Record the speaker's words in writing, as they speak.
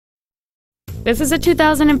This is a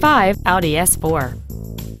 2005 Audi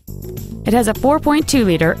S4. It has a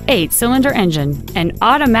 4.2-liter 8-cylinder engine, an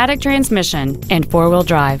automatic transmission, and 4-wheel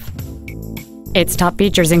drive. Its top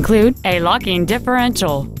features include a locking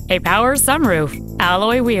differential, a power sunroof,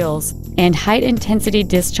 alloy wheels, and high-intensity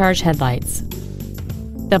discharge headlights.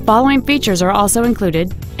 The following features are also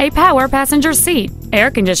included: a power passenger seat,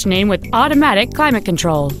 air conditioning with automatic climate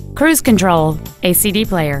control, cruise control, a CD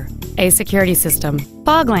player, a security system,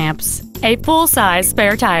 fog lamps, a full-size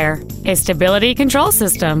spare tire, a stability control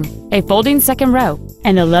system, a folding second row,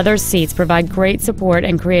 and the leather seats provide great support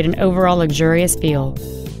and create an overall luxurious feel.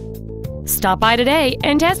 Stop by today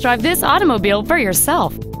and test drive this automobile for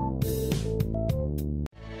yourself.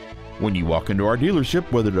 When you walk into our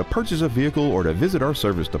dealership, whether to purchase a vehicle or to visit our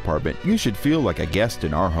service department, you should feel like a guest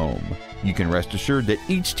in our home. You can rest assured that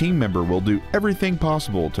each team member will do everything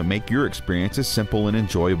possible to make your experience as simple and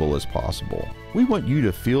enjoyable as possible. We want you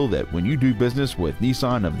to feel that when you do business with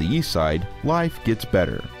Nissan of the Eastside, life gets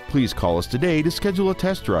better. Please call us today to schedule a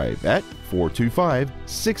test drive at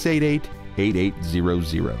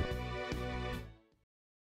 425-688-8800.